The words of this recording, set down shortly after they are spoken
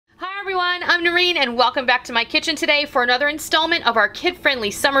everyone, I'm Noreen and welcome back to my kitchen today for another installment of our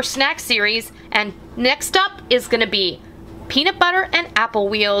kid-friendly summer snack series. And next up is going to be peanut butter and apple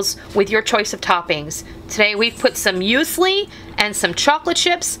wheels with your choice of toppings. Today we've put some muesli and some chocolate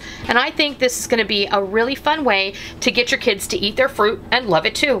chips, and I think this is going to be a really fun way to get your kids to eat their fruit and love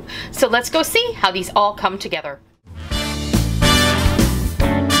it too. So let's go see how these all come together.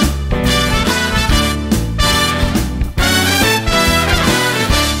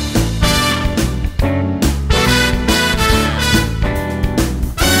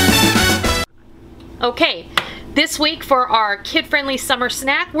 Okay, this week for our kid-friendly summer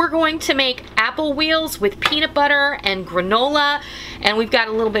snack, we're going to make apple wheels with peanut butter and granola, and we've got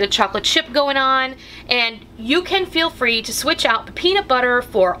a little bit of chocolate chip going on, and you can feel free to switch out the peanut butter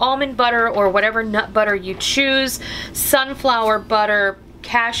for almond butter or whatever nut butter you choose, sunflower butter,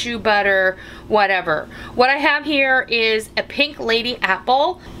 cashew butter, whatever. What I have here is a pink lady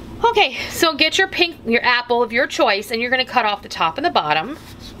apple. Okay, so get your apple of your choice, and you're going to cut off the top and the bottom.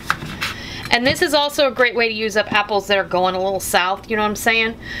 And this is also a great way to use up apples that are going a little south, you know what I'm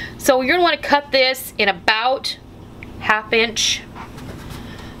saying? So you're gonna wanna cut this in about 1/2 inch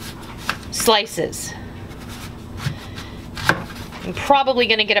slices. I'm probably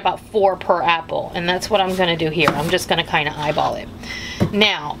gonna get about 4 per apple, and that's what I'm gonna do here. I'm just gonna kinda eyeball it.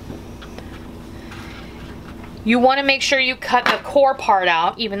 Now, you wanna make sure you cut the core part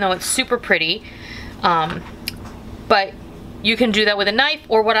out, even though it's super pretty. But you can do that with a knife,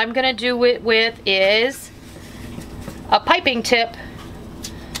 or what I'm gonna do it with is a piping tip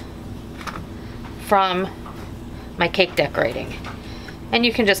from my cake decorating. And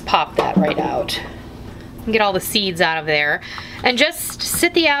you can just pop that right out and get all the seeds out of there. And just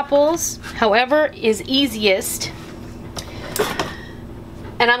sit the apples however is easiest.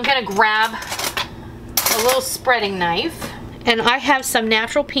 And I'm gonna grab a little spreading knife, and I have some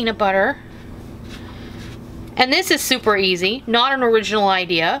natural peanut butter. And this is super easy, not an original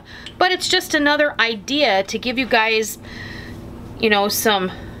idea, but it's just another idea to give you guys, you know, some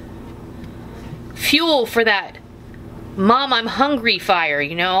fuel for that "Mom, I'm hungry" fire,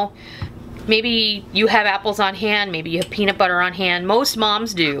 you know? Maybe you have apples on hand, maybe you have peanut butter on hand. Most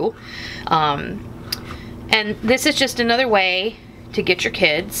moms do. And this is just another way to get your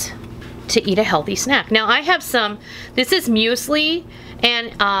kids to eat a healthy snack. Now I have some, this is muesli,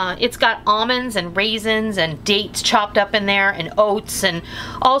 and it's got almonds and raisins and dates chopped up in there and oats and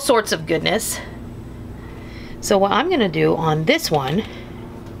all sorts of goodness. So what I'm gonna do on this one,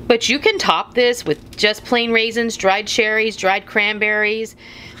 but you can top this with just plain raisins, dried cherries, dried cranberries,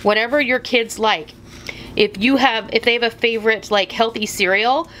 whatever your kids like. If they have a favorite like healthy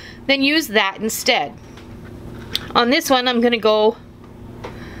cereal, then use that instead. On this one I'm gonna go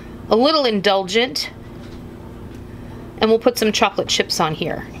a little indulgent, and we'll put some chocolate chips on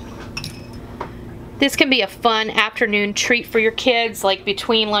here. This can be a fun afternoon treat for your kids, like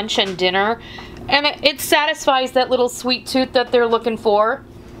between lunch and dinner, and it satisfies that little sweet tooth that they're looking for.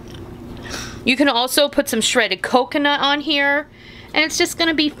 You can also put some shredded coconut on here, and it's just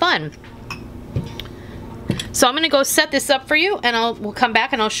gonna be fun. So I'm gonna go set this up for you, and we'll come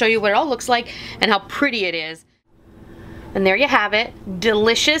back and I'll show you what it all looks like and how pretty it is. And there you have it,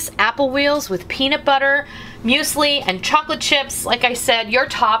 delicious apple wheels with peanut butter, muesli, and chocolate chips. Like I said, your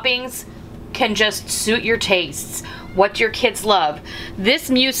toppings can just suit your tastes, what your kids love. This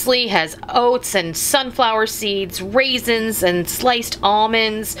muesli has oats and sunflower seeds, raisins, and sliced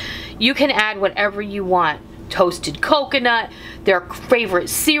almonds. You can add whatever you want. Toasted coconut, their favorite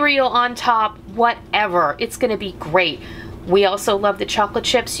cereal on top, whatever. It's gonna be great. We also love the chocolate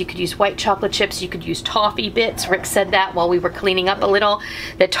chips. You could use white chocolate chips. You could use toffee bits. Rick said that while we were cleaning up a little,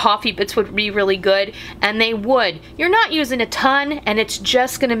 that toffee bits would be really good, and they would. You're not using a ton, and it's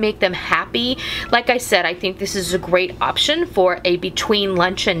just gonna make them happy. Like I said, I think this is a great option for a between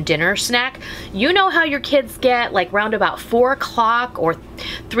lunch and dinner snack. You know how your kids get, like round about 4 o'clock or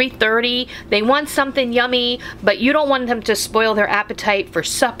 3:30. They want something yummy, but you don't want them to spoil their appetite for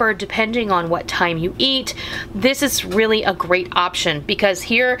supper depending on what time you eat. This is really a great option because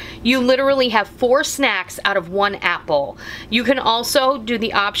here you literally have 4 snacks out of 1 apple. You can also do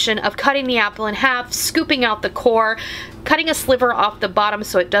the option of cutting the apple in half, scooping out the core, cutting a sliver off the bottom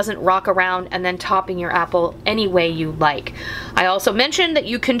so it doesn't rock around, and then topping your apple any way you like. I also mentioned that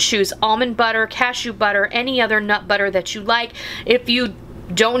you can choose almond butter, cashew butter, any other nut butter that you like. If you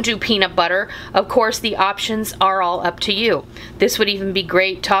don't do peanut butter, of course the options are all up to you. This would even be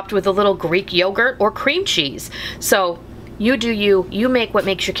great topped with a little Greek yogurt or cream cheese. So You do you, you make what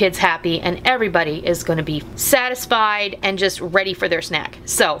makes your kids happy, and everybody is going to be satisfied and just ready for their snack.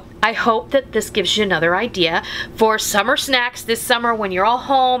 So I hope that this gives you another idea for summer snacks this summer when you're all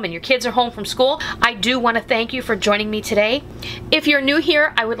home and your kids are home from school. I do want to thank you for joining me today. If you're new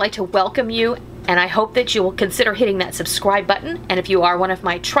here, I would like to welcome you, and I hope that you will consider hitting that subscribe button. And if you are one of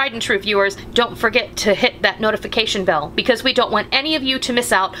my tried and true viewers, don't forget to hit that notification bell, because we don't want any of you to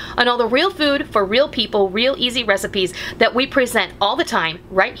miss out on all the real food for real people, real easy recipes that we present all the time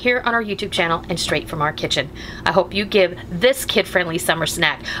right here on our YouTube channel and straight from our kitchen. I hope you give this kid-friendly summer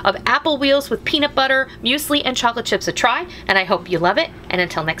snack of apple wheels with peanut butter, muesli, and chocolate chips a try, and I hope you love it. And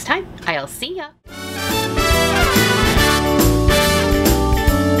until next time, I'll see ya.